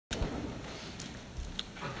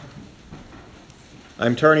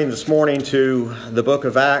I'm turning this morning to the book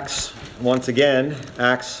of Acts once again,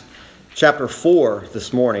 Acts chapter 4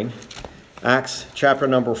 this morning. Acts chapter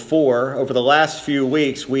number 4. Over the last few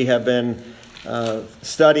weeks, we have been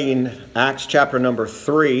studying Acts chapter number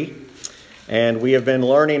 3, and we have been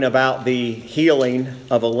learning about the healing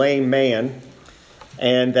of a lame man,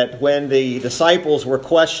 and that when the disciples were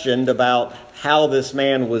questioned about how this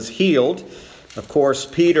man was healed, of course,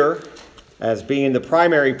 Peter, as being the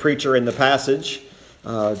primary preacher in the passage,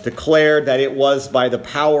 declared that it was by the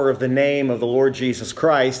power of the name of the Lord Jesus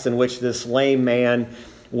Christ in which this lame man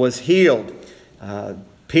was healed.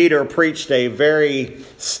 Peter preached a very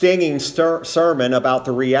stinging sermon about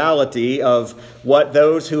the reality of what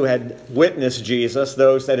those who had witnessed Jesus,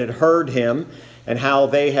 those that had heard him, and how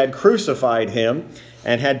they had crucified him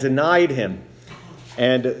and had denied him.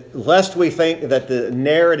 And lest we think that the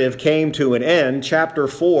narrative came to an end, chapter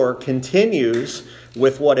 4 continues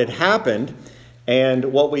with what had happened. And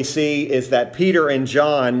what we see is that Peter and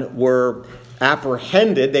John were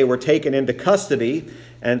apprehended. They were taken into custody,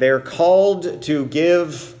 and they're called to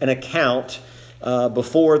give an account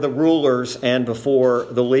before the rulers and before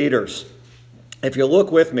the leaders. If you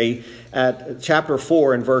look with me at chapter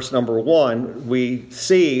 4 and verse number 1, we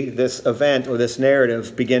see this event or this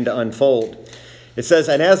narrative begin to unfold. It says,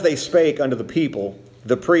 "And as they spake unto the people,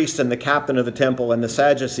 the priest and the captain of the temple and the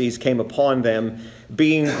Sadducees came upon them,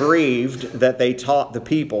 being grieved that they taught the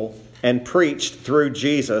people and preached through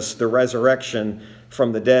Jesus the resurrection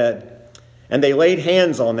from the dead. And they laid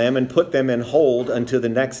hands on them and put them in hold unto the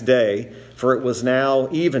next day, for it was now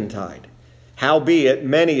eventide. Howbeit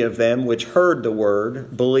many of them which heard the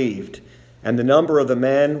word believed, and the number of the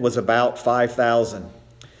men was about 5,000.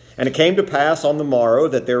 And it came to pass on the morrow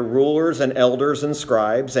that their rulers and elders and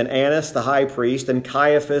scribes, and Annas the high priest, and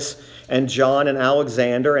Caiaphas, and John, and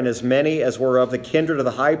Alexander, and as many as were of the kindred of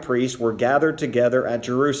the high priest, were gathered together at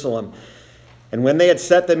Jerusalem. And when they had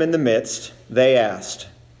set them in the midst, they asked,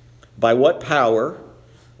 By what power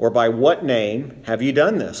or by what name have ye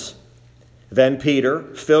done this? Then Peter,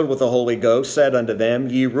 filled with the Holy Ghost, said unto them,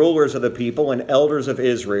 Ye rulers of the people and elders of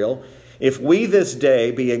Israel, if we this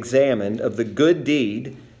day be examined of the good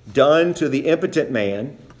deed done to the impotent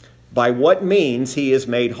man, by what means he is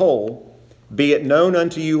made whole, be it known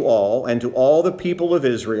unto you all and to all the people of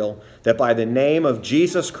Israel, that by the name of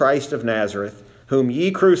Jesus Christ of Nazareth, whom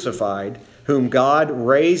ye crucified, whom God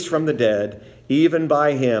raised from the dead, even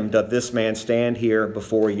by him doth this man stand here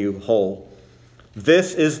before you whole.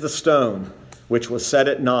 This is the stone which was set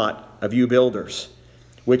at naught of you builders,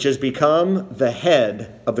 which is become the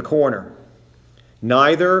head of the corner.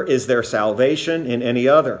 Neither is there salvation in any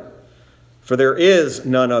other, for there is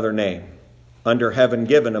none other name under heaven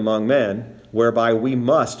given among men, whereby we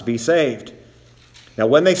must be saved. Now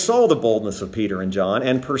when they saw the boldness of Peter and John,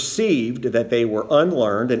 and perceived that they were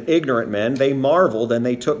unlearned and ignorant men, they marveled, and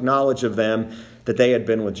they took knowledge of them that they had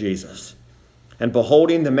been with Jesus. And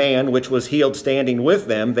beholding the man which was healed standing with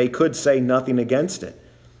them, they could say nothing against it.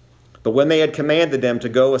 But when they had commanded them to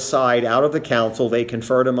go aside out of the council, they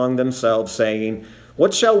conferred among themselves, saying,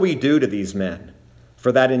 What shall we do to these men?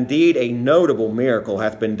 For that indeed a notable miracle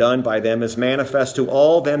hath been done by them, is manifest to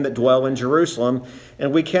all them that dwell in Jerusalem,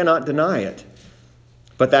 and we cannot deny it.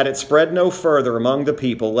 But that it spread no further among the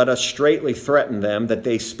people, let us straitly threaten them, that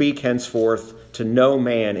they speak henceforth to no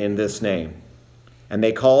man in this name. And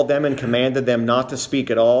they called them and commanded them not to speak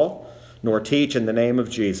at all, nor teach in the name of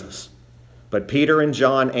Jesus. But Peter and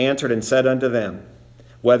John answered and said unto them,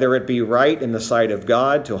 Whether it be right in the sight of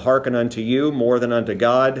God to hearken unto you more than unto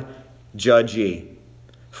God, judge ye.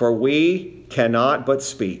 For we cannot but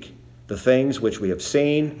speak the things which we have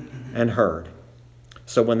seen and heard.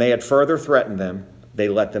 So when they had further threatened them, they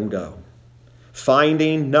let them go,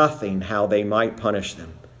 finding nothing how they might punish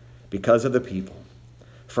them, because of the people.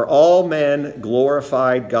 For all men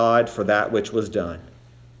glorified God for that which was done.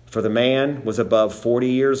 For the man was above 40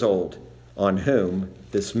 years old, on whom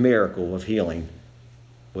this miracle of healing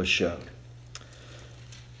was showed.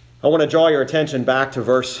 I want to draw your attention back to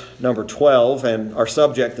verse number 12, and our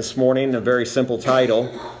subject this morning, a very simple title,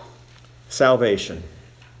 Salvation.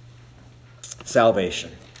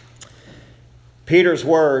 Salvation. Peter's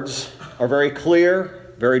words are very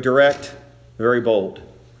clear, very direct, very bold.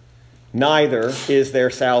 Neither is there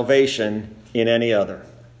salvation in any other.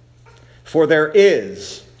 For there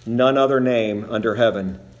is none other name under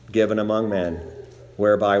heaven given among men,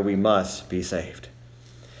 whereby we must be saved.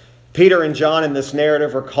 Peter and John in this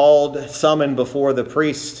narrative are called, summoned before the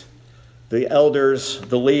priests, the elders,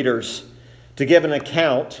 the leaders, to give an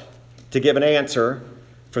account, to give an answer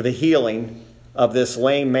for the healing of this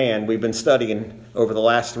lame man we've been studying over the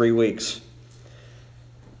last 3 weeks.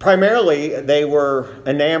 Primarily, they were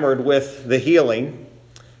enamored with the healing,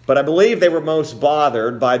 but I believe they were most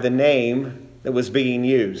bothered by the name that was being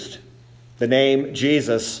used, the name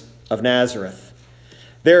Jesus of Nazareth.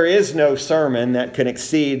 There is no sermon that can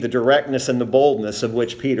exceed the directness and the boldness of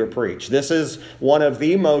which Peter preached. This is one of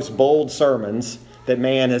the most bold sermons that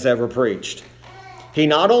man has ever preached. He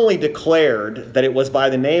not only declared that it was by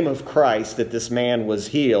the name of Christ that this man was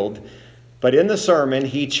healed, but in the sermon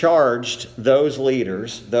he charged those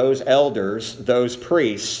leaders, those elders, those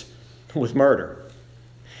priests with murder.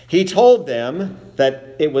 He told them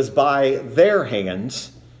that it was by their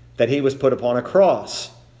hands that he was put upon a cross.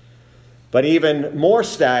 But even more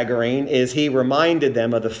staggering is he reminded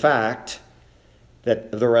them of the fact that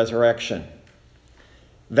of the resurrection.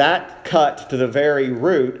 That cut to the very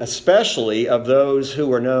root, especially of those who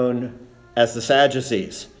were known as the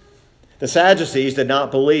Sadducees. The Sadducees did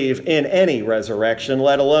not believe in any resurrection,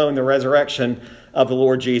 let alone the resurrection of the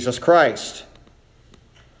Lord Jesus Christ.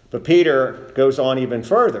 But Peter goes on even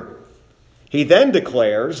further. He then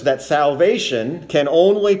declares that salvation can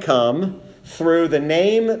only come through the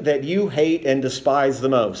name that you hate and despise the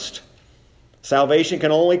most. Salvation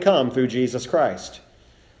can only come through Jesus Christ.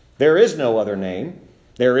 There is no other name.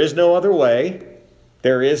 There is no other way.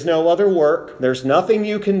 There is no other work. There's nothing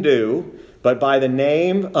you can do but by the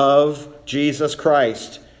name of Jesus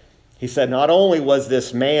Christ. He said not only was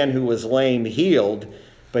this man who was lame healed,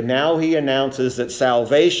 but now he announces that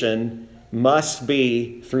salvation must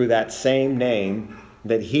be through that same name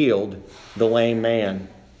that healed the lame man.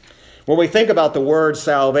 When we think about the word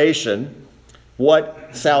salvation,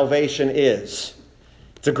 what salvation is,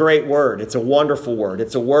 it's a great word. It's a wonderful word.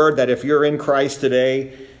 It's a word that if you're in Christ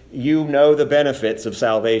today, you know the benefits of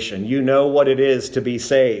salvation. You know what it is to be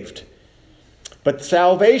saved. But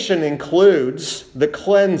salvation includes the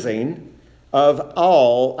cleansing of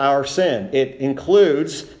all our sin. It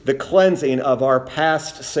includes the cleansing of our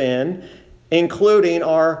past sin, including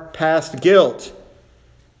our past guilt.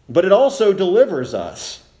 But it also delivers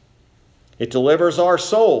us. It delivers our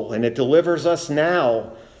soul, and it delivers us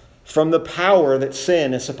now from the power that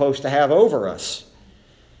sin is supposed to have over us.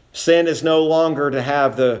 Sin is no longer to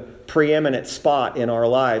have the preeminent spot in our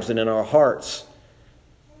lives and in our hearts.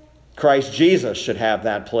 Christ Jesus should have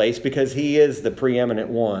that place because he is the preeminent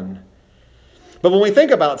one. But when we think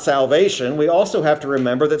about salvation, we also have to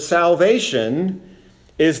remember that salvation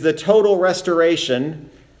is the total restoration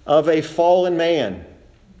of a fallen man.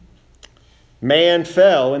 Man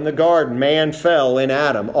fell in the garden. Man fell in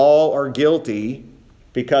Adam. All are guilty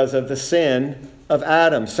because of the sin of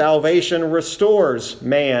Adam. Salvation restores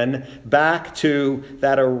man back to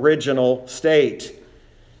that original state.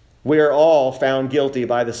 We are all found guilty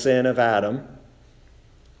by the sin of Adam.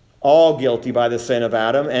 All guilty by the sin of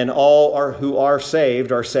Adam, and all who are saved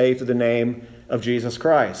through the name of Jesus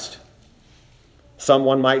Christ.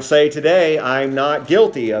 Someone might say today, I'm not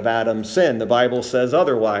guilty of Adam's sin. The Bible says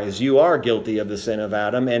otherwise. You are guilty of the sin of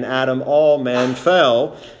Adam. In Adam all men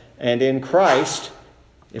fell, and in Christ,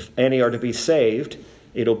 if any are to be saved,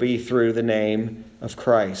 it'll be through the name of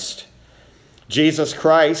Christ. Jesus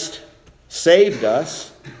Christ saved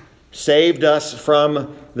us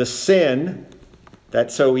from the sin that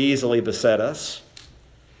so easily beset us,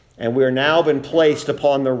 and we are now been placed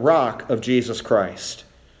upon the rock of Jesus Christ,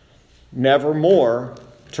 never more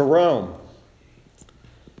to roam.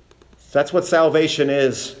 That's what salvation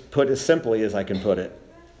is, put as simply as I can put it.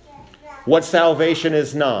 What salvation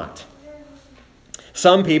is not.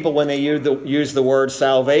 Some people, when they use the word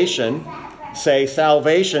salvation, say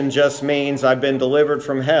salvation just means I've been delivered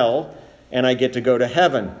from hell and I get to go to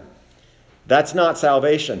heaven. That's not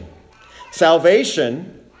salvation.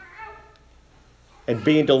 Salvation and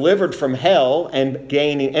being delivered from hell and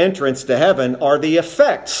gaining entrance to heaven are the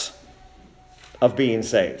effects of being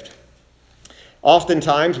saved.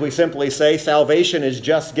 Oftentimes we simply say salvation is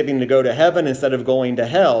just getting to go to heaven instead of going to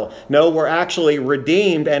hell. No, we're actually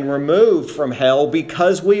redeemed and removed from hell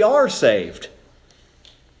because we are saved.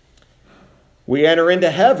 We enter into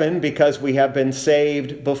heaven because we have been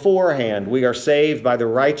saved beforehand. We are saved by the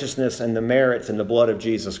righteousness and the merits and the blood of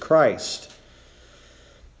Jesus Christ.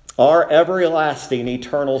 Our everlasting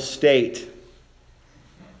eternal state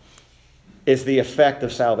is the effect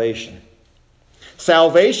of salvation.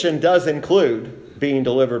 Salvation does include being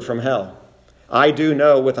delivered from hell. I do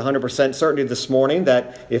know with 100% certainty this morning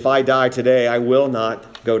that if I die today, I will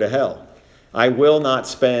not go to hell. I will not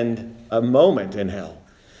spend a moment in hell.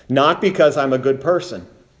 Not because I'm a good person.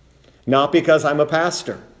 Not because I'm a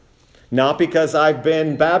pastor. Not because I've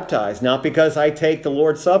been baptized. Not because I take the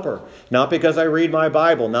Lord's Supper. Not because I read my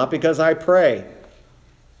Bible. Not because I pray.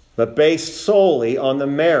 But based solely on the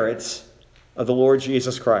merits of the Lord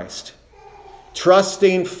Jesus Christ.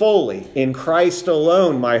 Trusting fully in Christ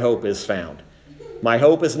alone, my hope is found. My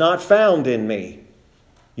hope is not found in me.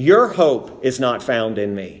 Your hope is not found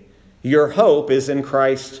in me. Your hope is in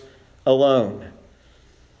Christ alone.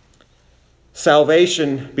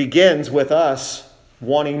 Salvation begins with us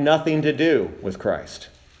wanting nothing to do with Christ.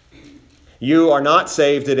 You are not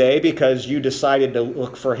saved today because you decided to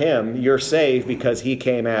look for him. You're saved because he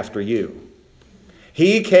came after you.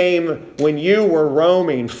 He came when you were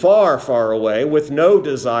roaming far, far away with no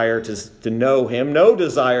desire to know him, no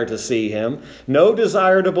desire to see him, no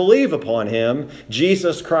desire to believe upon him.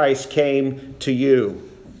 Jesus Christ came to you.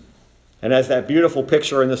 And as that beautiful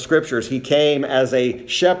picture in the scriptures, he came as a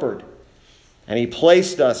shepherd, and he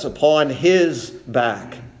placed us upon his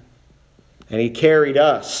back, and he carried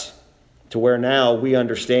us to where now we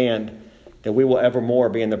understand that we will evermore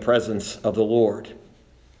be in the presence of the Lord.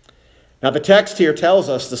 Now, the text here tells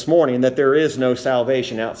us this morning that there is no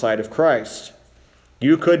salvation outside of Christ.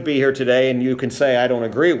 You could be here today and you can say, I don't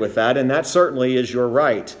agree with that, and that certainly is your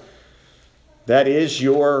right. That is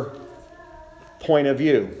your point of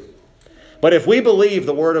view. But if we believe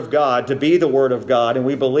the Word of God to be the Word of God, and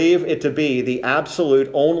we believe it to be the absolute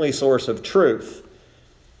only source of truth,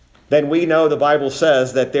 then we know the Bible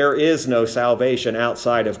says that there is no salvation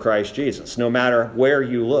outside of Christ Jesus, no matter where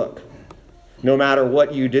you look, no matter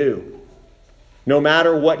what you do, no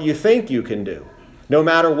matter what you think you can do, no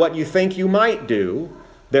matter what you think you might do.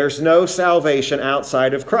 There's no salvation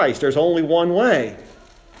outside of Christ. There's only one way.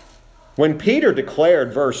 When Peter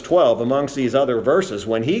declared verse 12 amongst these other verses,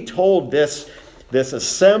 when he told this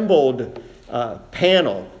assembled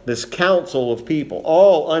panel, this council of people,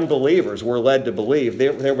 all unbelievers were led to believe.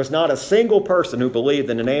 There was not a single person who believed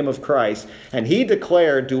in the name of Christ, and he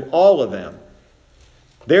declared to all of them,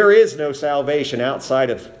 there is no salvation outside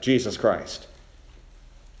of Jesus Christ.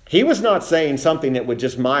 He was not saying something that would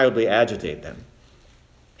just mildly agitate them.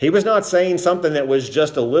 He was not saying something that was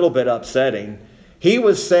just a little bit upsetting. He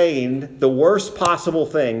was saying the worst possible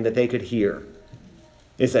thing that they could hear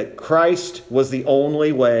is that Christ was the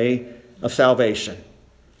only way of salvation.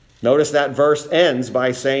 Notice that verse ends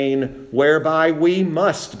by saying, whereby we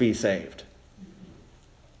must be saved.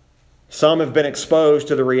 Some have been exposed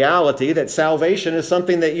to the reality that salvation is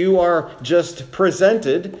something that you are just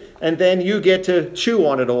presented, and then you get to chew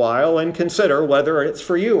on it a while and consider whether it's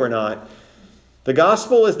for you or not. The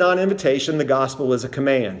gospel is not an invitation, the gospel is a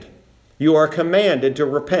command. You are commanded to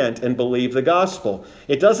repent and believe the gospel.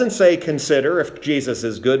 It doesn't say consider if Jesus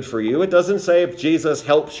is good for you. It doesn't say if Jesus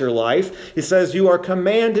helps your life. It says you are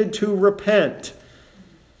commanded to repent.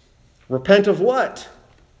 Repent of what?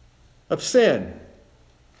 Of sin.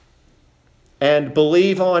 And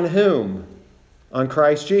believe on whom? On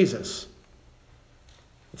Christ Jesus.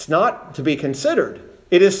 It's not to be considered.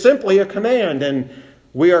 It is simply a command, and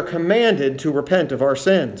we are commanded to repent of our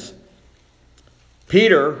sins.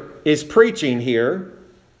 Peter is preaching here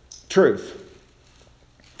truth.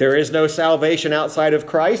 There is no salvation outside of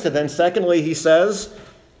Christ. And then secondly, he says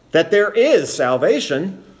that there is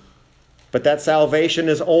salvation, but that salvation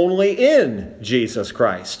is only in Jesus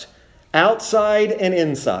Christ, outside and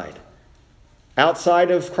inside.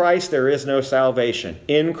 Outside of Christ, there is no salvation.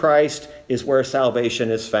 In Christ is where salvation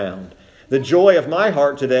is found. The joy of my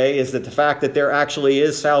heart today is that the fact that there actually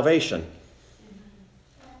is salvation.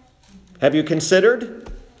 Have you considered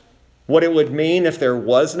what it would mean if there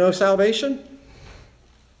was no salvation?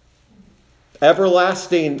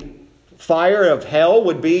 Everlasting fire of hell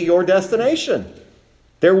would be your destination.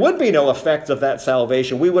 There would be no effects of that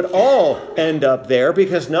salvation. We would all end up there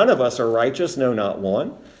because none of us are righteous, no, not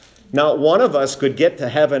one. Not one of us could get to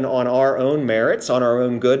heaven on our own merits, on our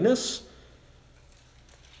own goodness.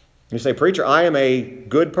 You say, preacher, I am a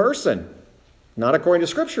good person. Not according to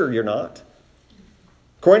Scripture, you're not.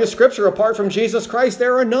 According to Scripture, apart from Jesus Christ,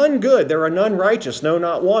 there are none good. There are none righteous. No,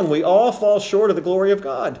 not one. We all fall short of the glory of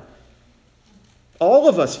God. All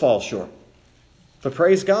of us fall short. But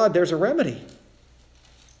praise God, there's a remedy.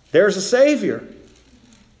 There's a Savior.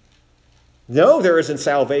 No, there isn't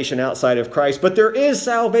salvation outside of Christ, but there is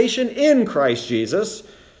salvation in Christ Jesus.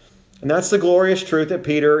 And that's the glorious truth that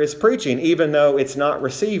Peter is preaching, even though it's not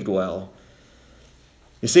received well.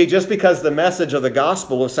 You see, just because the message of the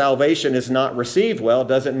gospel of salvation is not received well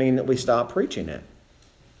doesn't mean that we stop preaching it.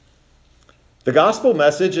 The gospel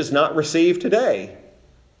message is not received today.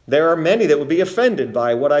 There are many that would be offended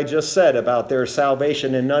by what I just said about their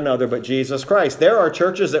salvation in none other but Jesus Christ. There are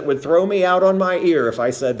churches that would throw me out on my ear if I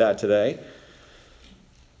said that today,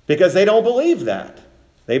 because they don't believe that.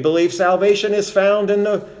 They believe salvation is found in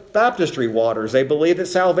the baptistry waters. They believe that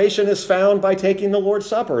salvation is found by taking the Lord's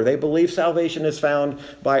Supper. They believe salvation is found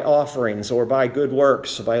by offerings or by good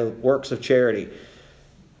works, by works of charity.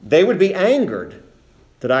 They would be angered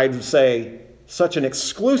that I'd say such an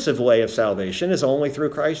exclusive way of salvation is only through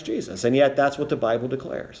Christ Jesus. And yet that's what the Bible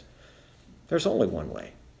declares. There's only one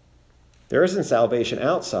way. There isn't salvation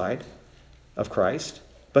outside of Christ,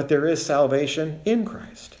 but there is salvation in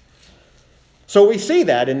Christ. So we see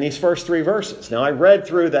that in these first 3 verses. Now, I read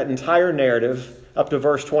through that entire narrative up to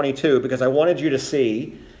verse 22 because I wanted you to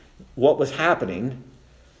see what was happening.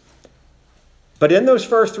 But in those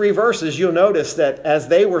first 3 verses, you'll notice that as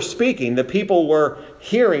they were speaking, the people were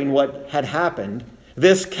hearing what had happened.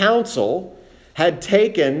 This council had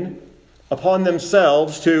taken upon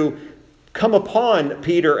themselves to come upon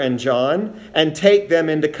Peter and John and take them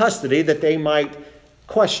into custody that they might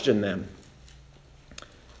question them.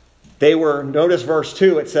 Notice verse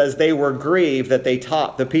 2, it says, they were grieved that they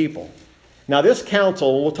taught the people. Now this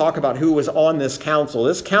council, we'll talk about who was on this council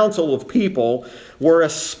of people were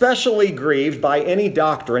especially grieved by any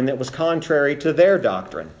doctrine that was contrary to their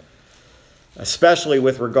doctrine, especially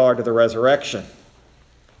with regard to the resurrection.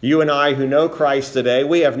 You and I who know Christ today,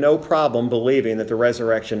 we have no problem believing that the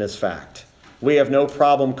resurrection is fact. We have no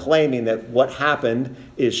problem claiming that what happened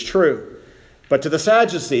is true. But to the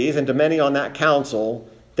Sadducees and to many on that council,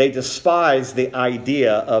 they despise the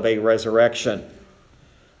idea of a resurrection.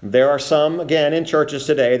 There are some, again, in churches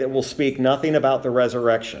today that will speak nothing about the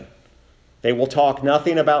resurrection. They will talk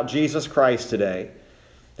nothing about Jesus Christ today.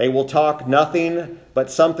 They will talk nothing but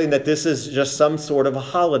something that this is just some sort of a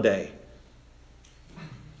holiday.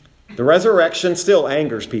 The resurrection still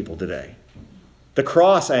angers people today. The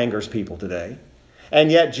cross angers people today. And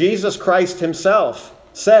yet Jesus Christ himself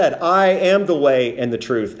said, I am the way and the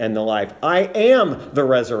truth and the life. I am the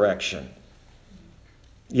resurrection.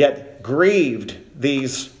 Yet grieved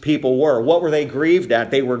these people were. What were they grieved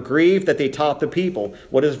at? They were grieved that they taught the people.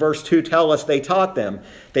 What does verse 2 tell us they taught them?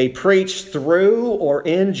 They preached through or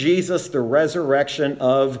in Jesus the resurrection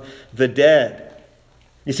of the dead.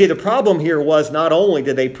 You see, the problem here was not only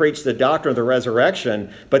did they preach the doctrine of the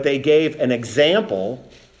resurrection, but they gave an example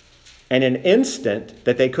and an instant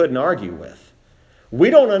that they couldn't argue with.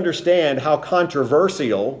 We don't understand how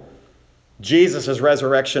controversial Jesus'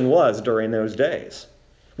 resurrection was during those days.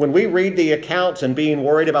 When we read the accounts and being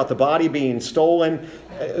worried about the body being stolen,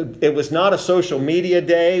 it was not a social media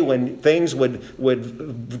day when things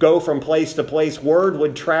would go from place to place. Word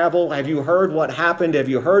would travel. Have you heard what happened? Have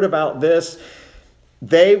you heard about this?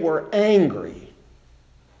 They were angry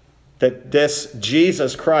that this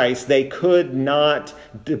Jesus Christ, they could not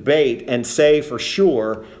debate and say for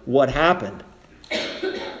sure what happened.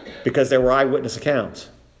 Because there were eyewitness accounts.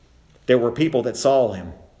 There were people that saw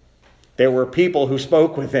him. There were people who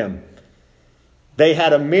spoke with him. They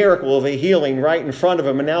had a miracle of a healing right in front of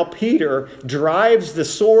him. And now Peter drives the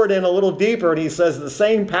sword in a little deeper and he says the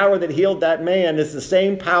same power that healed that man is the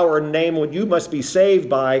same power and name what you must be saved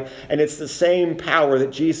by. And it's the same power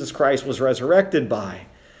that Jesus Christ was resurrected by.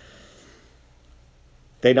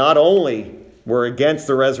 They not only were against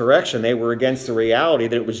the resurrection, they were against the reality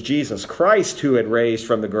that it was Jesus Christ who had raised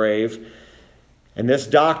from the grave. And this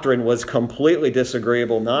doctrine was completely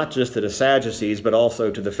disagreeable, not just to the Sadducees, but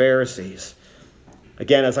also to the Pharisees.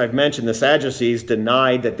 Again, as I've mentioned, the Sadducees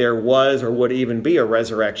denied that there was or would even be a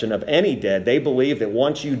resurrection of any dead. They believed that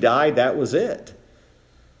once you died, that was it.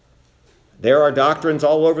 There are doctrines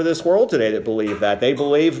all over this world today that believe that. They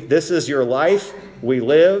believe this is your life, we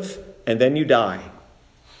live, and then you die.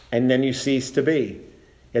 And then you cease to be.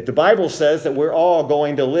 Yet the Bible says that we're all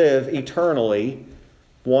going to live eternally,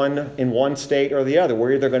 one in one state or the other.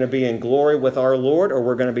 We're either going to be in glory with our Lord or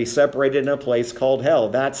we're going to be separated in a place called hell.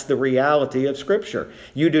 That's the reality of Scripture.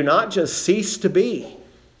 You do not just cease to be.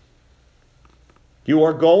 You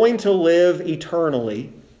are going to live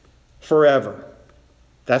eternally forever.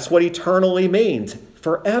 That's what eternally means,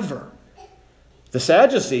 forever. The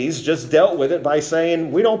Sadducees just dealt with it by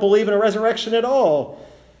saying, we don't believe in a resurrection at all.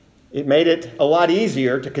 It made it a lot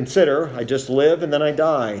easier to consider, I just live and then I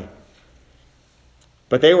die.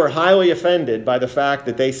 But they were highly offended by the fact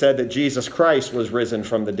that they said that Jesus Christ was risen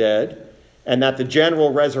from the dead, and that the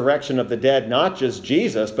general resurrection of the dead, not just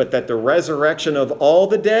Jesus, but that the resurrection of all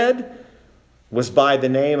the dead was by the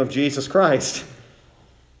name of Jesus Christ.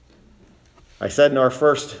 I said in our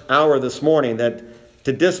first hour this morning that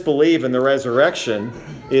to disbelieve in the resurrection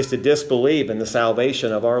is to disbelieve in the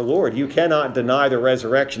salvation of our Lord. You cannot deny the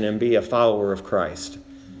resurrection and be a follower of Christ.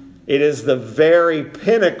 It is the very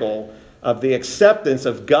pinnacle of the acceptance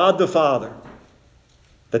of God the Father,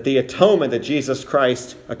 that the atonement that Jesus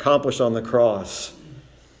Christ accomplished on the cross.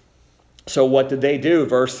 So what did they do?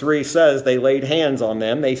 Verse 3 says they laid hands on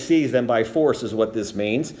them. They seized them by force is what this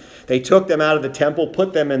means. They took them out of the temple,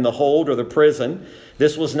 put them in the hold or the prison.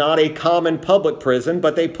 This was not a common public prison,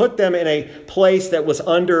 but they put them in a place that was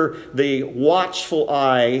under the watchful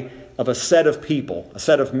eye of a set of people, a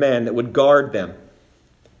set of men that would guard them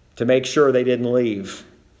to make sure they didn't leave.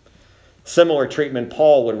 Similar treatment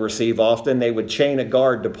Paul would receive often. They would chain a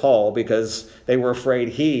guard to Paul because they were afraid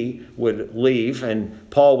he would leave, and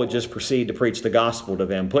Paul would just proceed to preach the gospel to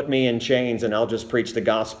them. Put me in chains and I'll just preach the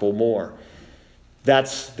gospel more.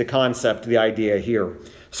 That's the concept, the idea here.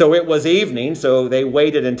 So it was evening, so they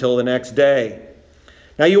waited until the next day.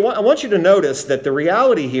 Now I want you to notice that the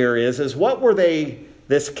reality here is what were they,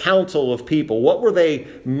 this council of people, what were they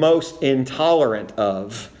most intolerant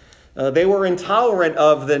of? They were intolerant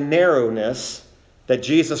of the narrowness that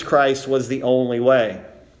Jesus Christ was the only way.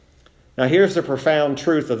 Now here's the profound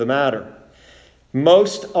truth of the matter.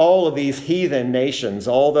 Most all of these heathen nations,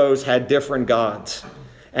 all those had different gods.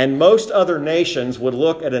 And most other nations would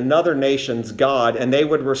look at another nation's God and they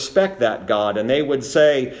would respect that God. And they would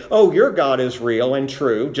say, oh, your God is real and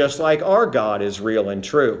true, just like our God is real and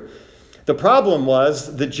true. The problem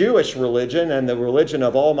was the Jewish religion and the religion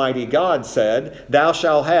of Almighty God said, thou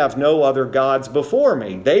shalt have no other gods before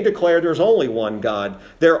me. They declare there's only one God.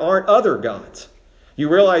 There aren't other gods. You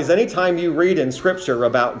realize anytime you read in Scripture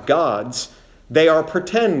about gods, they are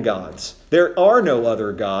pretend gods. There are no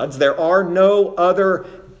other gods. There are no other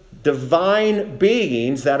divine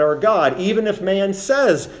beings that are God. Even if man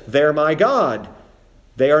says they're my God,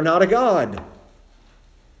 they are not a God.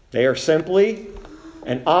 They are simply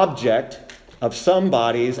an object of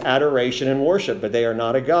somebody's adoration and worship, but they are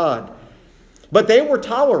not a God. But they were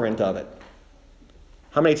tolerant of it.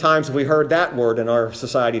 How many times have we heard that word in our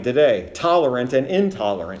society today? Tolerant and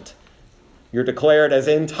intolerant. You're declared as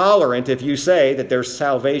intolerant if you say that there's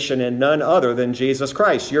salvation in none other than Jesus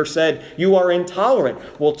Christ. You're said you are intolerant.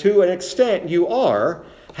 Well, to an extent you are.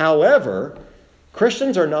 However,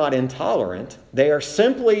 Christians are not intolerant. They are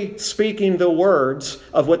simply speaking the words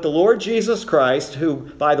of what the Lord Jesus Christ, who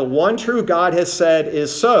by the one true God has said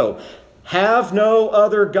is so. Have no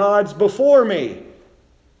other gods before me.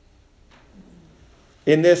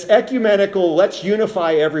 In this ecumenical, let's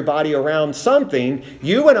unify everybody around something,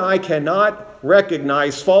 you and I cannot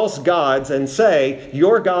recognize false gods and say,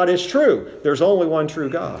 your God is true. There's only one true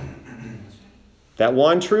God. That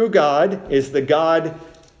one true God is the God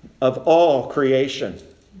of all creation.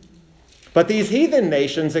 But these heathen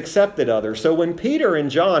nations accepted others. So when Peter and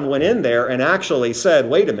John went in there and actually said,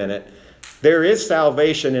 wait a minute, there is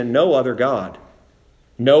salvation in no other God,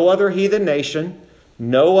 no other heathen nation,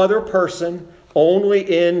 no other person, only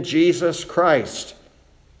in Jesus Christ.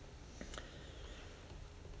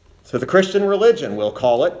 So the Christian religion, we'll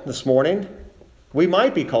call it this morning, we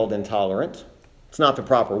might be called intolerant. It's not the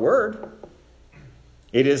proper word.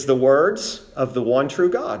 It is the words of the one true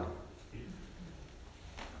God.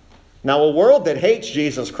 Now, a world that hates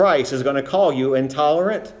Jesus Christ is going to call you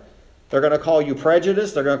intolerant. They're going to call you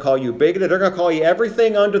prejudiced. They're going to call you bigoted. They're going to call you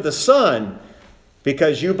everything under the sun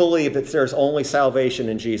because you believe that there's only salvation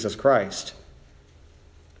in Jesus Christ.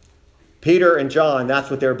 Peter and John,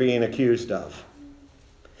 that's what they're being accused of.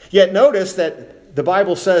 Yet notice that the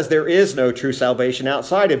Bible says there is no true salvation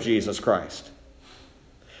outside of Jesus Christ.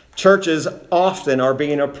 Churches often are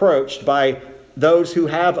being approached by those who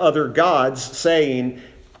have other gods saying,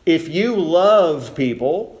 if you love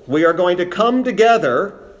people, we are going to come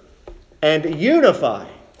together and unify.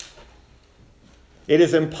 It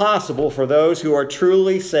is impossible for those who are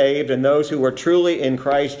truly saved and those who are truly in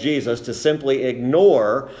Christ Jesus to simply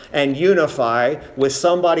ignore and unify with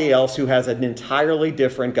somebody else who has an entirely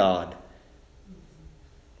different God.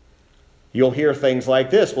 You'll hear things like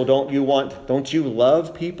this. Well, don't you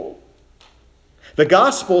love people? The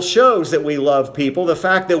gospel shows that we love people. The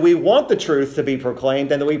fact that we want the truth to be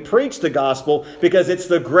proclaimed and that we preach the gospel because it's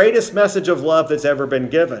the greatest message of love that's ever been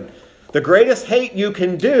given. The greatest hate you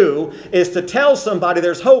can do is to tell somebody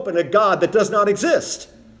there's hope in a God that does not exist.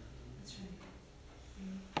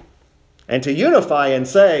 And to unify and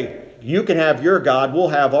say, you can have your God, we'll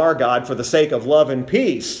have our God for the sake of love and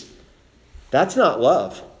peace. That's not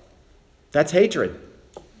love. That's hatred.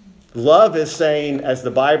 Love is saying, as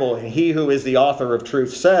the Bible, he who is the author of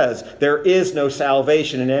truth says, there is no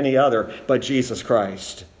salvation in any other but Jesus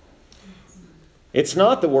Christ. It's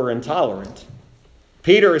not that we're intolerant.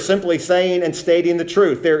 Peter is simply saying and stating the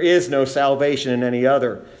truth. There is no salvation in any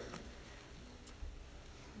other.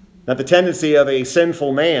 Now, the tendency of a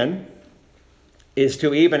sinful man is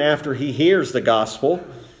to, even after he hears the gospel,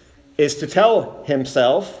 is to tell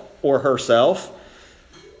himself or herself,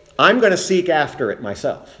 I'm going to seek after it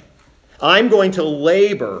myself. I'm going to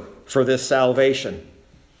labor for this salvation.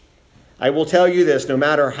 I will tell you this, no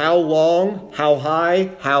matter how long, how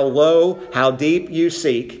high, how low, how deep you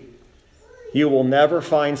seek, you will never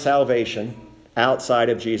find salvation outside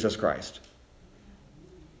of Jesus Christ.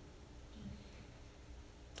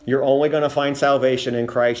 You're only going to find salvation in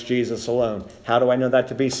Christ Jesus alone. How do I know that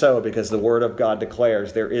to be so? Because the Word of God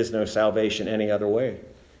declares there is no salvation any other way.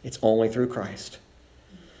 It's only through Christ.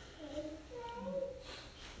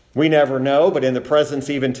 We never know, but in the presence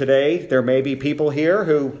even today, there may be people here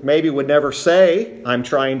who maybe would never say, I'm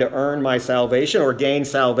trying to earn my salvation or gain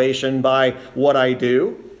salvation by what I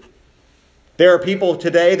do. There are people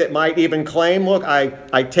today that might even claim, look,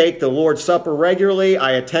 I take the Lord's Supper regularly,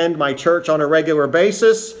 I attend my church on a regular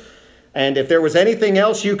basis, and if there was anything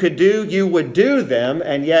else you could do, you would do them,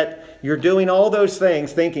 and yet you're doing all those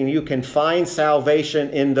things thinking you can find salvation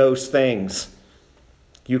in those things.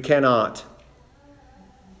 You cannot.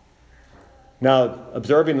 Now,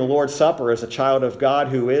 observing the Lord's Supper as a child of God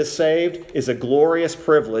who is saved is a glorious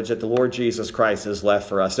privilege that the Lord Jesus Christ has left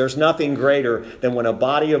for us. There's nothing greater than when a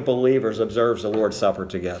body of believers observes the Lord's Supper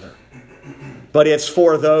together. But it's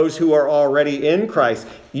for those who are already in Christ.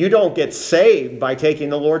 You don't get saved by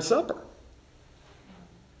taking the Lord's Supper.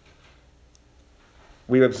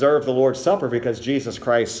 We observe the Lord's Supper because Jesus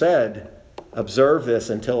Christ said, observe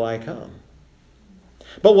this until I come.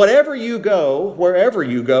 But wherever you go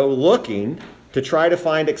looking to try to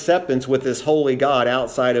find acceptance with this holy God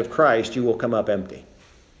outside of Christ, you will come up empty.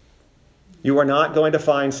 You are not going to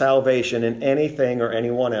find salvation in anything or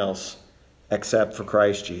anyone else except for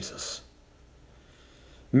Christ Jesus.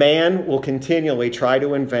 Man will continually try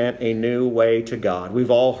to invent a new way to God.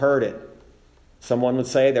 We've all heard it. Someone would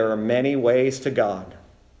say there are many ways to God.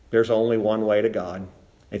 There's only one way to God.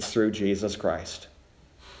 It's through Jesus Christ.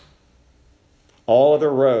 All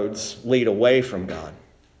other roads lead away from God.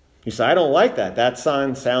 You say, I don't like that. That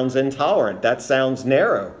sounds intolerant. That sounds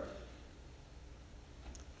narrow.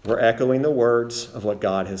 We're echoing the words of what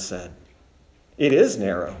God has said. It is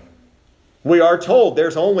narrow. We are told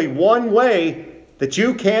there's only one way that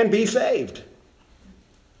you can be saved.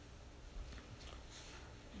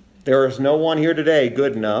 There is no one here today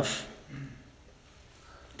good enough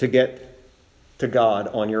to get to God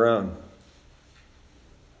on your own.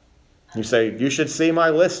 You say, you should see my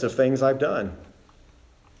list of things I've done.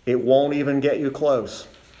 It won't even get you close.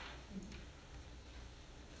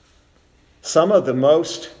 Some of the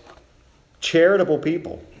most charitable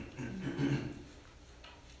people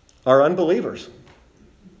are unbelievers.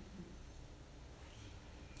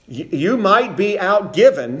 You might be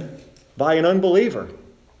outgiven by an unbeliever.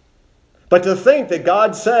 But to think that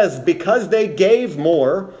God says because they gave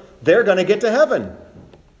more, they're going to get to heaven.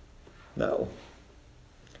 No.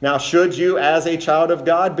 Now, should you, as a child of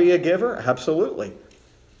God, be a giver? Absolutely.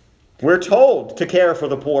 We're told to care for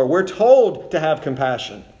the poor. We're told to have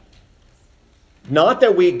compassion. Not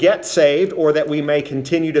that we get saved or that we may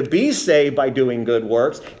continue to be saved by doing good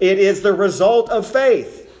works. It is the result of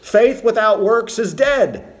faith. Faith without works is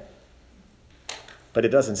dead. But it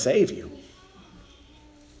doesn't save you.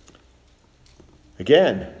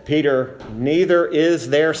 Again, Peter, neither is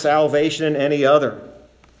there salvation in any other.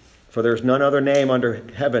 For there's none other name under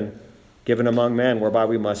heaven given among men whereby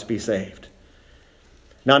we must be saved.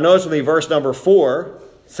 Now notice with me verse number 4,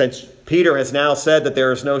 since Peter has now said that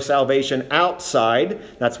there is no salvation outside,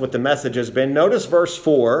 that's what the message has been. Notice verse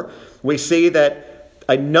 4, we see that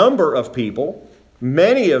a number of people,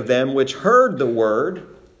 many of them which heard the word,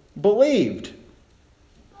 believed.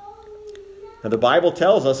 Now the Bible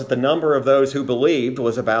tells us that the number of those who believed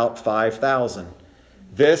was about 5,000.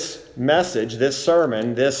 This message, this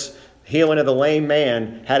sermon, this healing of the lame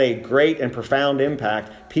man had a great and profound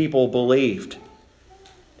impact. People believed.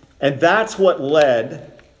 And that's what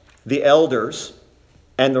led the elders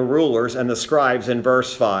and the rulers and the scribes in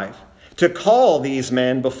verse 5 to call these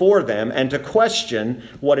men before them and to question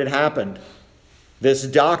what had happened. This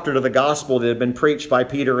doctrine of the gospel that had been preached by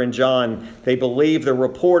Peter and John, they believed the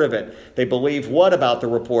report of it. They believed what about the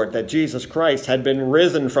report? That Jesus Christ had been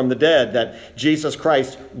risen from the dead, that Jesus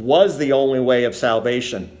Christ was the only way of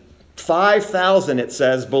salvation. 5,000, it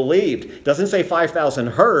says, believed. It doesn't say 5,000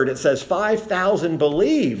 heard, it says 5,000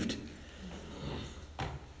 believed.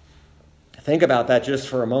 Think about that just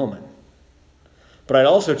for a moment. But I'd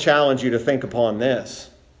also challenge you to think upon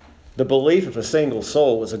this. The belief of a single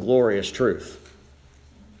soul is a glorious truth.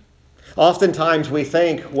 Oftentimes we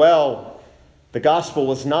think, well, the gospel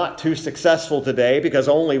was not too successful today because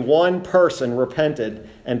only one person repented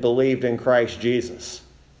and believed in Christ Jesus.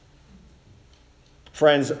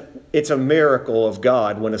 Friends, it's a miracle of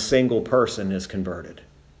God when a single person is converted.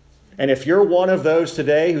 And if you're one of those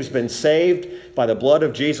today who's been saved by the blood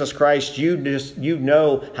of Jesus Christ, you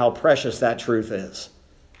know how precious that truth is.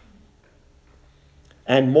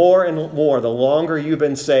 And more, the longer you've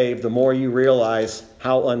been saved, the more you realize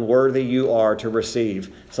how unworthy you are to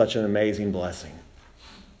receive such an amazing blessing.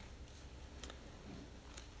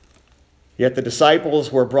 Yet the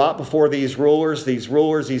disciples were brought before these rulers, these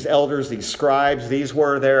elders, these scribes. These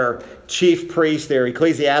were their chief priests, their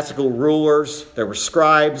ecclesiastical rulers. There were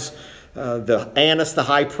scribes. Annas, the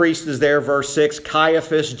high priest, is there, verse 6.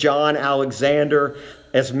 Caiaphas, John, Alexander,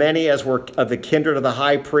 as many as were of the kindred of the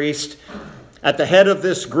high priest. At the head of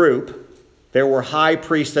this group, there were high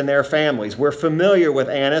priests and their families. We're familiar with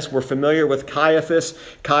Annas. We're familiar with Caiaphas.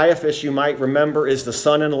 Caiaphas, you might remember, is the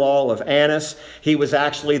son-in-law of Annas. He was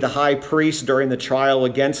actually the high priest during the trial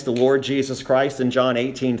against the Lord Jesus Christ in John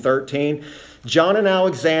 18:13. John and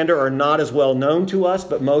Alexander are not as well known to us,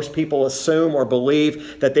 but most people assume or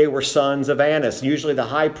believe that they were sons of Annas. Usually the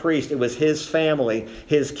high priest, it was his family,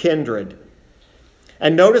 his kindred.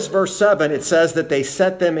 And notice verse 7, it says that they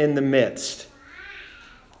set them in the midst.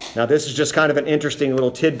 Now, this is just kind of an interesting little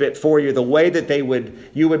tidbit for you. The way that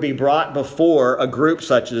you would be brought before a group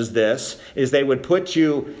such as this is they would put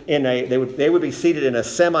you in they would be seated in a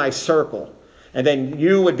semicircle, and then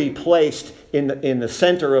you would be placed in the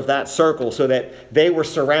center of that circle so that they were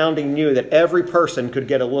surrounding you, that every person could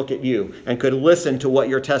get a look at you and could listen to what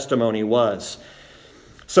your testimony was.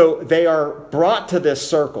 So they are brought to this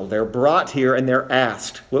circle. They're brought here and they're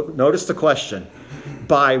asked. Notice the question.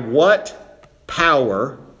 By what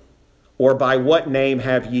power or by what name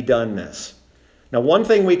have ye done this? Now, one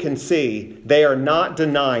thing we can see, they are not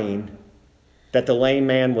denying that the lame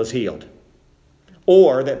man was healed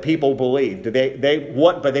or that people believed. But they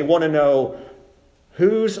want to know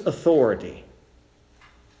whose authority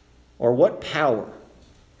or what power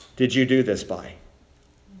did you do this by?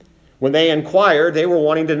 When they inquired, they were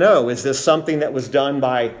wanting to know, is this something that was done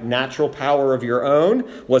by natural power of your own?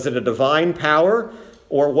 Was it a divine power?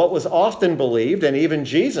 Or what was often believed, and even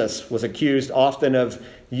Jesus was accused often of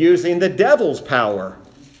using the devil's power.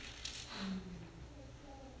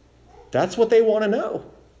 That's what they want to know.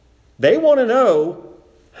 They want to know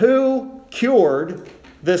who cured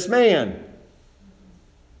this man.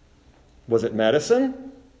 Was it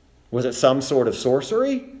medicine? Was it some sort of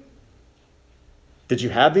sorcery? Did you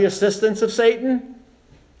have the assistance of Satan?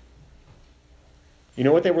 You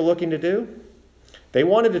know what they were looking to do? They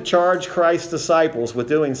wanted to charge Christ's disciples with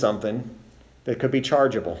doing something that could be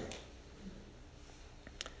chargeable.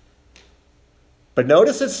 But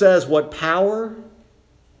notice it says what power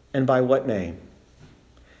and by what name.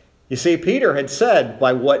 You see, Peter had said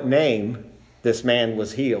by what name this man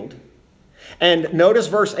was healed. And notice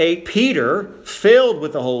verse 8, Peter, filled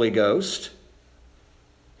with the Holy Ghost,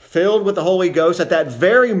 at that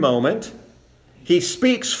very moment, he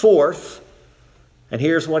speaks forth, and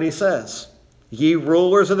here's what he says. Ye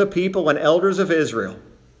rulers of the people and elders of Israel,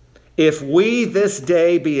 if we this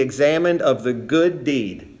day be examined of the good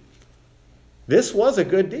deed. This was a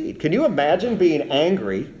good deed. Can you imagine being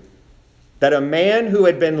angry that a man who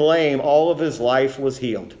had been lame all of his life was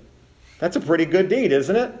healed? That's a pretty good deed,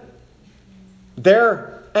 isn't it?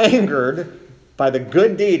 They're angered by the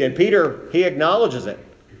good deed, and Peter, he acknowledges it.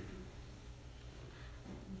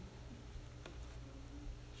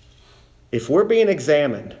 If we're being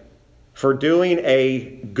examined for doing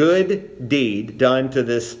a good deed done to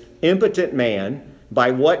this impotent man,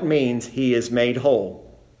 by what means he is made whole,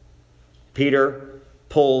 Peter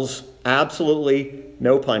pulls absolutely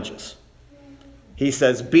no punches. He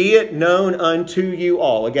says, be it known unto you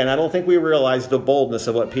all. Again, I don't think we realize the boldness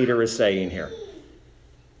of what Peter is saying here.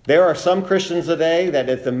 There are some Christians today that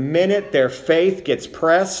at the minute their faith gets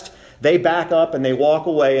pressed, they back up and they walk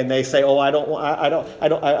away and they say, I don't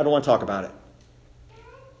want to talk about it.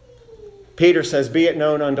 Peter says, be it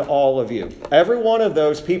known unto all of you. Every one of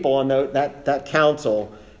those people on that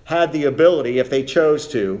council had the ability, if they chose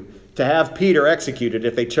to have Peter executed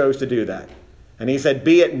if they chose to do that. And he said,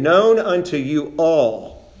 be it known unto you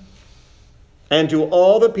all, and to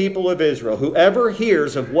all the people of Israel, whoever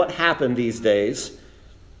hears of what happened these days,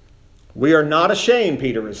 we are not ashamed,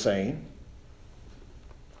 Peter is saying.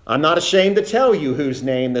 I'm not ashamed to tell you whose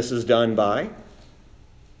name this is done by.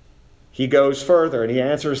 He goes further and he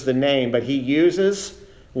answers the name, but he uses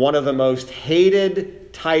one of the most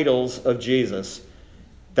hated titles of Jesus,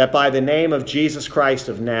 that by the name of Jesus Christ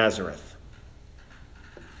of Nazareth.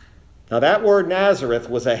 Now that word Nazareth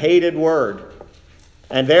was a hated word.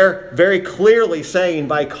 And they're very clearly saying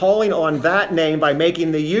by calling on that name, by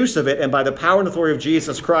making the use of it, and by the power and authority of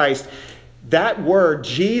Jesus Christ, that word,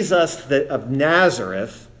 Jesus of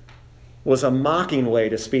Nazareth, was a mocking way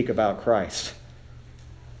to speak about Christ.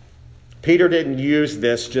 Peter didn't use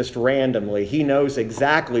this just randomly. He knows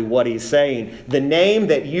exactly what he's saying. The name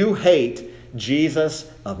that you hate,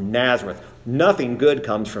 Jesus of Nazareth. Nothing good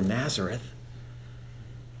comes from Nazareth.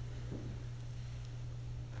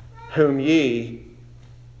 Whom ye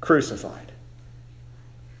crucified.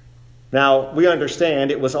 Now, we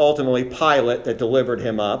understand it was ultimately Pilate that delivered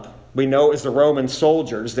him up. We know it was the Roman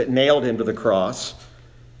soldiers that nailed him to the cross.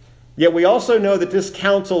 Yet we also know that this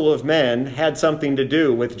council of men had something to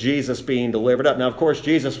do with Jesus being delivered up. Now, of course,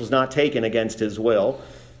 Jesus was not taken against his will.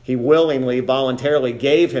 He willingly, voluntarily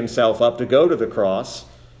gave himself up to go to the cross.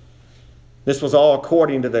 This was all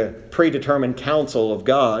according to the predetermined counsel of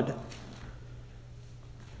God.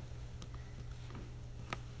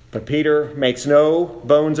 But Peter makes no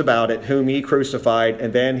bones about it, whom ye crucified.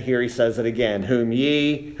 And then here he says it again,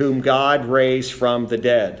 whom God raised from the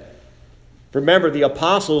dead. Remember, the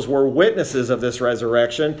apostles were witnesses of this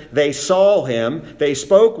resurrection. They saw him. They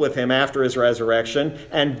spoke with him after his resurrection.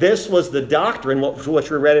 And this was the doctrine,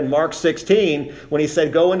 which we read in Mark 16, when he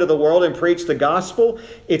said, go into the world and preach the gospel.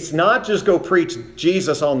 It's not just go preach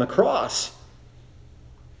Jesus on the cross,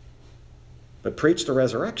 but preach the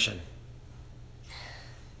resurrection.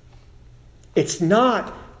 It's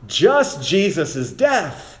not just Jesus'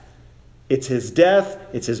 death. It's his death,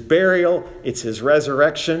 it's his burial, it's his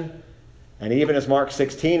resurrection. And even as Mark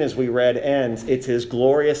 16, as we read, ends, it's his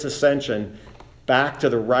glorious ascension back to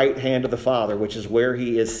the right hand of the Father, which is where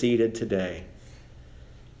he is seated today.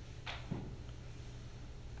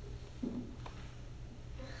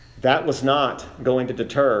 That was not going to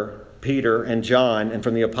deter Peter and John and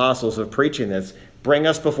from the apostles of preaching this. Bring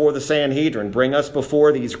us before the Sanhedrin. Bring us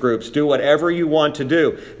before these groups. Do whatever you want to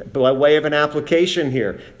do. By way of an application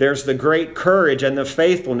here, there's the great courage and the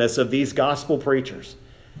faithfulness of these gospel preachers.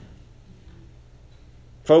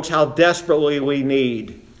 Folks, how desperately we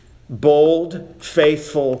need bold,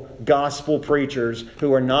 faithful gospel preachers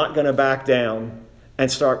who are not going to back down and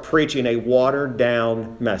start preaching a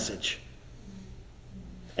watered-down message.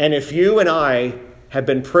 And if you and I have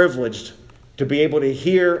been privileged to be able to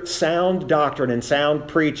hear sound doctrine and sound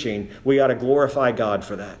preaching, we ought to glorify God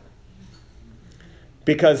for that.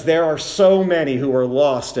 Because there are so many who are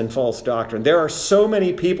lost in false doctrine. There are so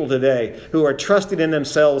many people today who are trusting in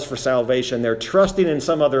themselves for salvation. They're trusting in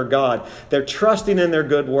some other God. They're trusting in their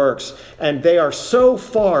good works. And they are so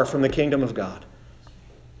far from the kingdom of God.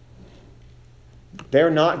 They're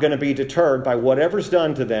not going to be deterred by whatever's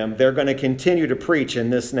done to them. They're going to continue to preach in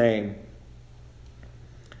this name.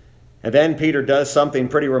 And then Peter does something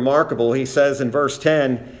pretty remarkable. He says in verse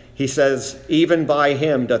 10, he says, even by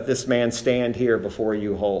him doth this man stand here before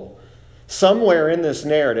you whole. Somewhere in this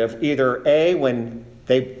narrative, either A, when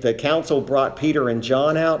the council brought Peter and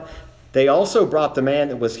John out, they also brought the man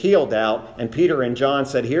that was healed out, and Peter and John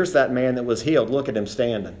said, here's that man that was healed. Look at him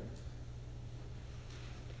standing.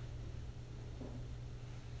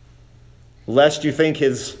 Lest you think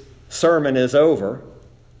his sermon is over,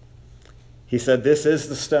 he said, this is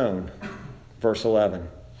the stone, verse 11.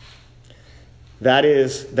 That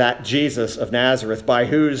is that Jesus of Nazareth, by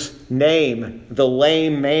whose name the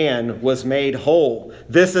lame man was made whole.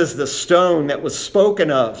 This is the stone that was spoken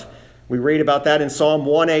of. We read about that in Psalm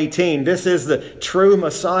 118. This is the true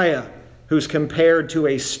Messiah who's compared to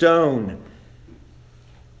a stone,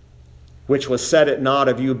 which was set at naught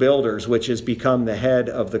of you builders, which has become the head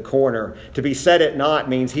of the corner. To be set at naught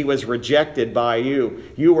means he was rejected by you.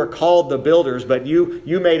 You were called the builders, but you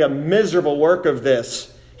made a miserable work of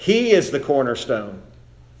this. He is the cornerstone.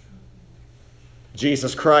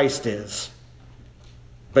 Jesus Christ is.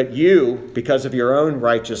 But you, because of your own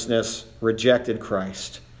righteousness, rejected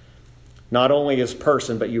Christ. Not only his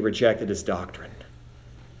person, but you rejected his doctrine.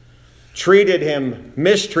 Treated him,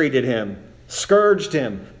 mistreated him, scourged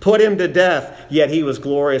him, put him to death, yet he was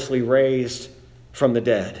gloriously raised from the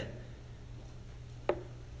dead.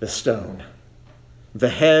 The stone, the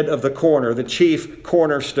head of the corner, the chief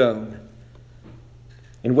cornerstone,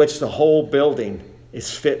 in which the whole building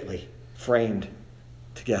is fitly framed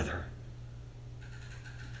together.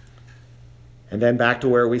 And then back to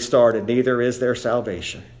where we started, neither is there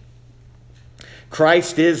salvation.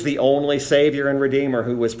 Christ is the only Savior and Redeemer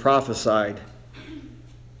who was prophesied,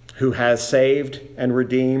 who has saved and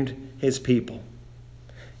redeemed his people.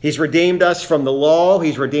 He's redeemed us from the law.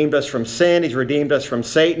 He's redeemed us from sin. He's redeemed us from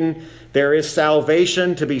Satan. There is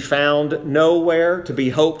salvation to be found nowhere, to be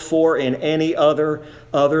hoped for in any other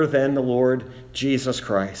than the Lord Jesus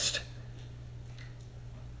Christ.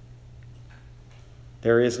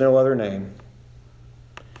 There is no other name.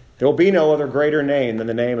 There will be no other greater name than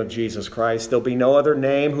the name of Jesus Christ. There will be no other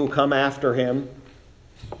name who come after him.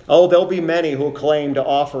 Oh, there'll be many who claim to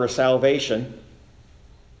offer a salvation.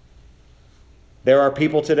 There are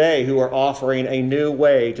people today who are offering a new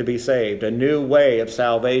way to be saved, a new way of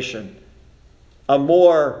salvation, a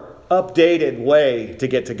more updated way to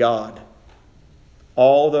get to God.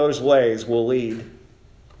 All those ways will lead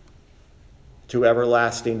to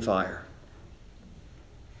everlasting fire.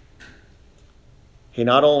 He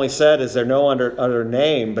not only said, is there no other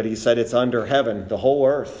name, but he said it's under heaven, the whole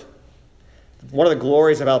earth. One of the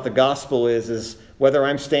glories about the gospel is whether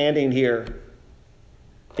I'm standing here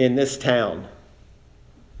in this town,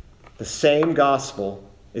 the same gospel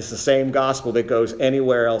is the same gospel that goes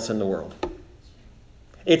anywhere else in the world.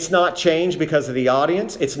 It's not changed because of the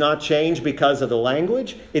audience. It's not changed because of the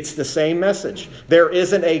language. It's the same message. There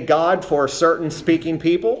isn't a God for certain speaking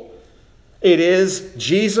people. It is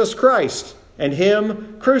Jesus Christ and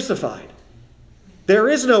Him crucified. There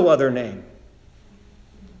is no other name.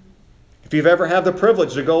 If you've ever had the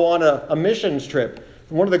privilege to go on a missions trip,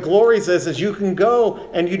 one of the glories is you can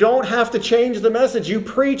go and you don't have to change the message. You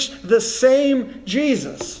preach the same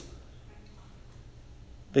Jesus.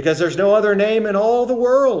 Because there's no other name in all the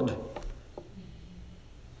world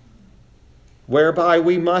whereby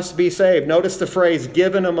we must be saved. Notice the phrase,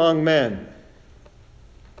 given among men.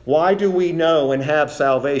 Why do we know and have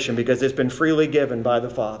salvation? Because it's been freely given by the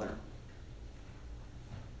Father.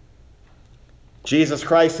 Jesus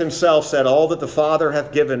Christ Himself said, all that the Father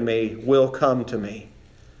hath given me will come to me.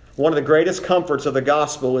 One of the greatest comforts of the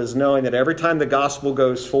gospel is knowing that every time the gospel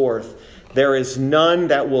goes forth, there is none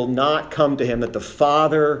that will not come to Him that the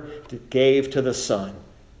Father gave to the Son.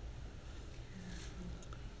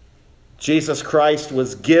 Jesus Christ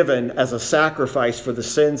was given as a sacrifice for the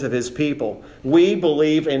sins of His people. We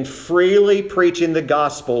believe in freely preaching the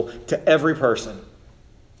gospel to every person.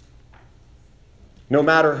 No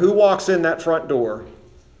matter who walks in that front door,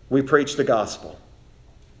 we preach the gospel.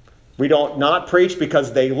 We don't not preach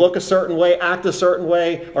because they look a certain way, act a certain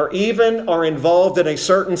way, or even are involved in a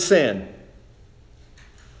certain sin.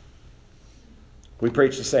 We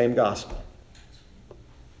preach the same gospel.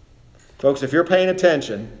 Folks, if you're paying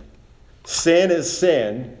attention, sin is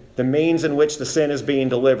sin. The means in which the sin is being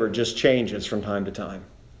delivered just changes from time to time.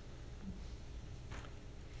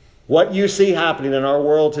 What you see happening in our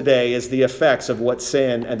world today is the effects of what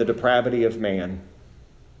sin and the depravity of man.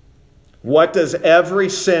 What does every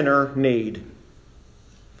sinner need?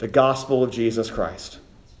 The gospel of Jesus Christ.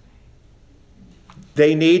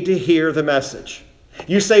 They need to hear the message.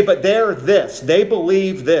 You say, but they're this. They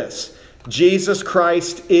believe this. Jesus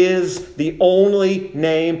Christ is the only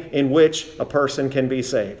name in which a person can be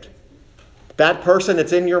saved. That person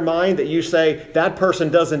that's in your mind that you say, that person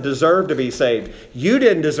doesn't deserve to be saved. You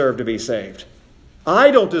didn't deserve to be saved.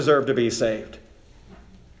 I don't deserve to be saved.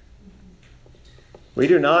 We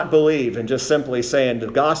do not believe in just simply saying the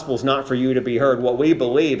gospel's not for you to be heard. What we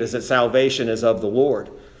believe is that salvation is of the Lord,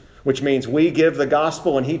 which means we give the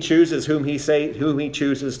gospel and He chooses whom He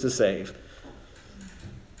chooses to save.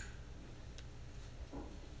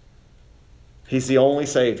 He's the only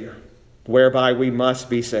Savior whereby we must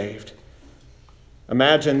be saved.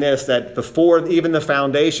 Imagine this, that before even the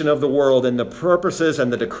foundation of the world and the purposes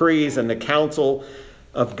and the decrees and the counsel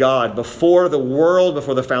of God, before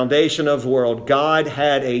the foundation of the world, God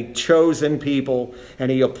had a chosen people and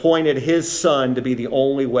He appointed His Son to be the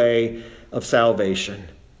only way of salvation.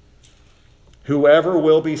 Whoever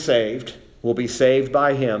will be saved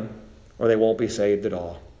by Him, or they won't be saved at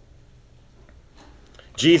all.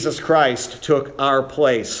 Jesus Christ took our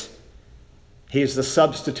place. He's the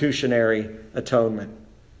substitutionary atonement.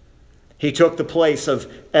 He took the place of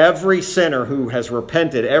every sinner who has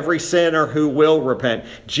repented, every sinner who will repent.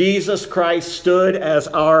 Jesus Christ stood as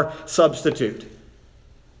our substitute.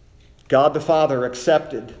 God the Father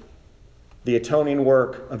accepted the atoning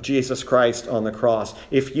work of Jesus Christ on the cross.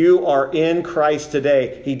 If you are in Christ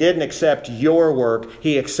today, He didn't accept your work,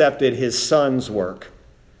 He accepted His Son's work.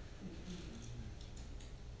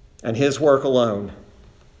 And His work alone.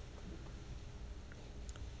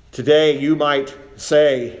 Today you might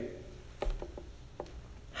say,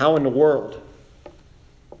 how in the world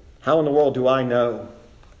do I know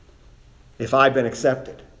if I've been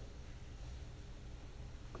accepted?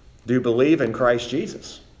 Do you believe in Christ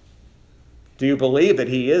Jesus? Do you believe that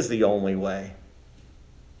He is the only way?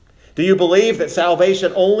 Do you believe that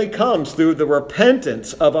salvation only comes through the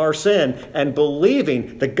repentance of our sin and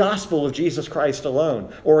believing the gospel of Jesus Christ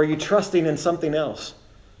alone? Or are you trusting in something else?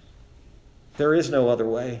 There is no other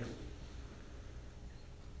way.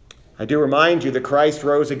 I do remind you that Christ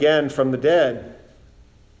rose again from the dead.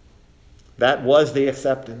 That was the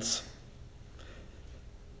acceptance.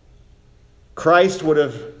 Christ would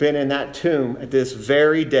have been in that tomb at this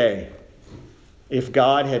very day if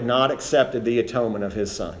God had not accepted the atonement of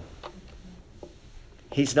his Son.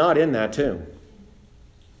 He's not in that tomb.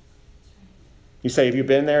 You say, have you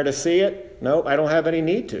been there to see it? No, I don't have any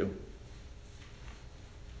need to.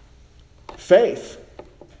 Faith.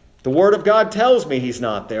 The Word of God tells me he's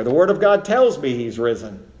not there. The Word of God tells me he's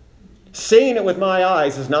risen. Seeing it with my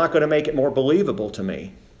eyes is not going to make it more believable to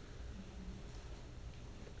me.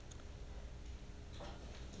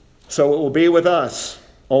 So it will be with us.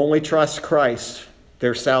 Only trust Christ.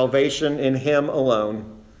 There's salvation in him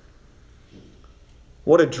alone.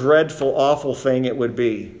 What a dreadful, awful thing it would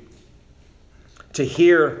be to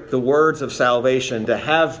hear the words of salvation, to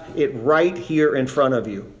have it right here in front of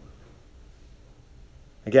you.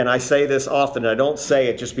 Again, I say this often, and I don't say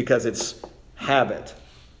it just because it's habit.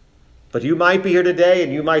 But you might be here today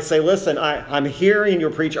and you might say, listen, I'm hearing your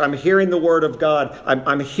preacher, I'm hearing the Word of God,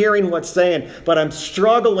 I'm hearing what's saying, but I'm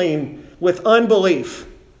struggling with unbelief.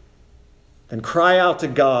 Then cry out to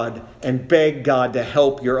God and beg God to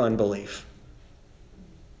help your unbelief.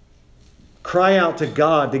 Cry out to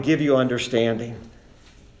God to give you understanding.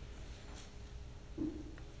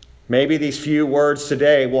 Maybe these few words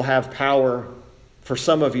today will have power for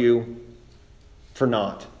some of you, for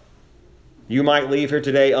not. You might leave here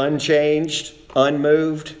today unchanged,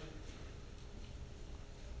 unmoved.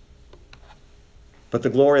 But the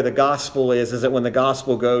glory of the gospel is that when the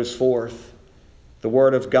gospel goes forth, the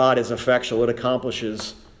word of God is effectual. It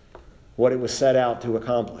accomplishes what it was set out to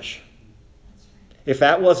accomplish. If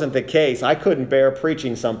that wasn't the case, I couldn't bear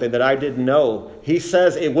preaching something that I didn't know. He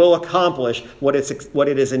says it will accomplish what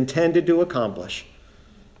it is intended to accomplish.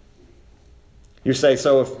 You say,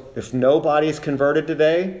 so if nobody's converted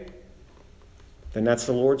today, then that's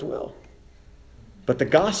the Lord's will. But the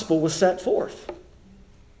gospel was set forth.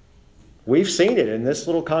 We've seen it in this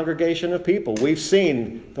little congregation of people. We've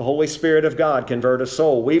seen the Holy Spirit of God convert a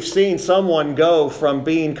soul. We've seen someone go from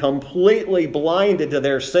being completely blinded to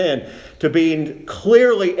their sin to being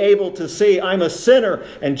clearly able to see, I'm a sinner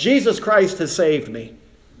and Jesus Christ has saved me.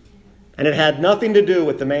 And it had nothing to do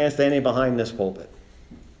with the man standing behind this pulpit.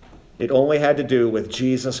 It only had to do with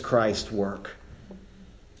Jesus Christ's work.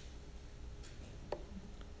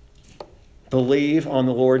 Believe on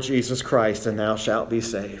the Lord Jesus Christ and thou shalt be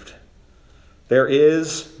saved. There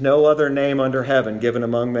is no other name under heaven given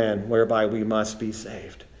among men whereby we must be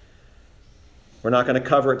saved. We're not going to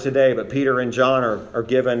cover it today, but Peter and John are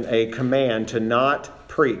given a command to not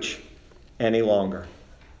preach any longer.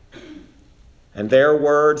 And their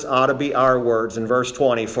words ought to be our words in verse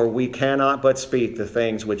 20, for we cannot but speak the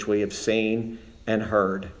things which we have seen and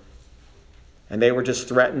heard. And they were just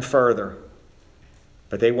threatened further,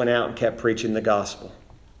 but they went out and kept preaching the gospel.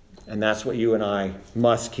 And that's what you and I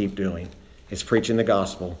must keep doing. Is preaching the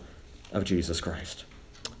gospel of Jesus Christ.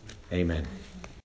 Amen.